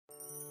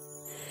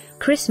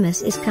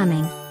Christmas is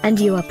coming, and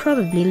you are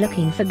probably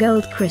looking for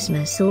gold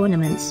Christmas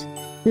ornaments.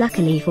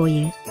 Luckily for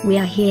you, we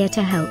are here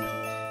to help.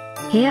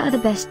 Here are the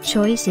best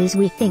choices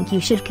we think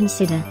you should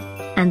consider.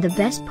 And the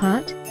best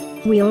part?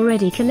 We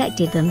already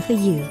collected them for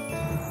you.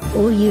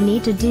 All you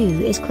need to do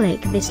is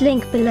click this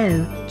link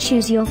below,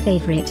 choose your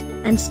favorite,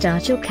 and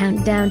start your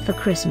countdown for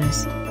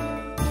Christmas.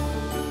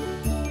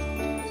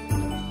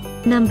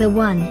 Number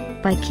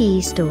 1, by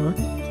Key Store.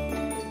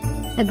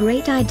 A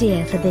great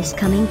idea for this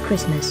coming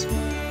Christmas.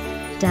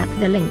 Tap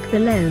the link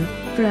below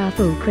for our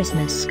full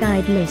Christmas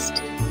guide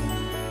list.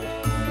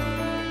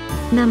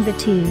 Number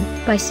 2,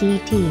 by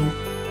C-Team.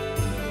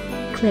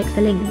 Click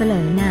the link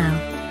below now.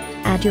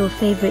 Add your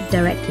favorite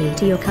directly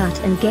to your cart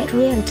and get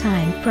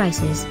real-time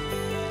prices.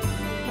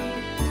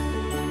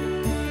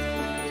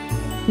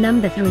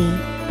 Number 3,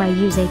 by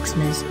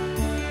Youseexmas.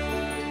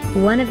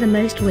 One of the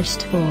most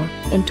wished for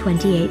in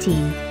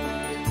 2018.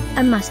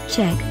 A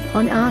must-check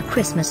on our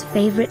Christmas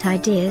favorite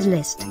ideas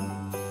list.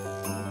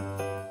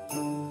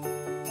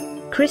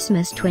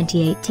 Christmas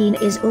 2018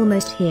 is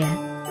almost here.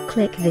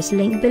 Click this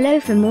link below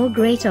for more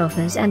great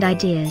offers and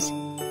ideas.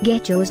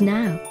 Get yours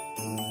now.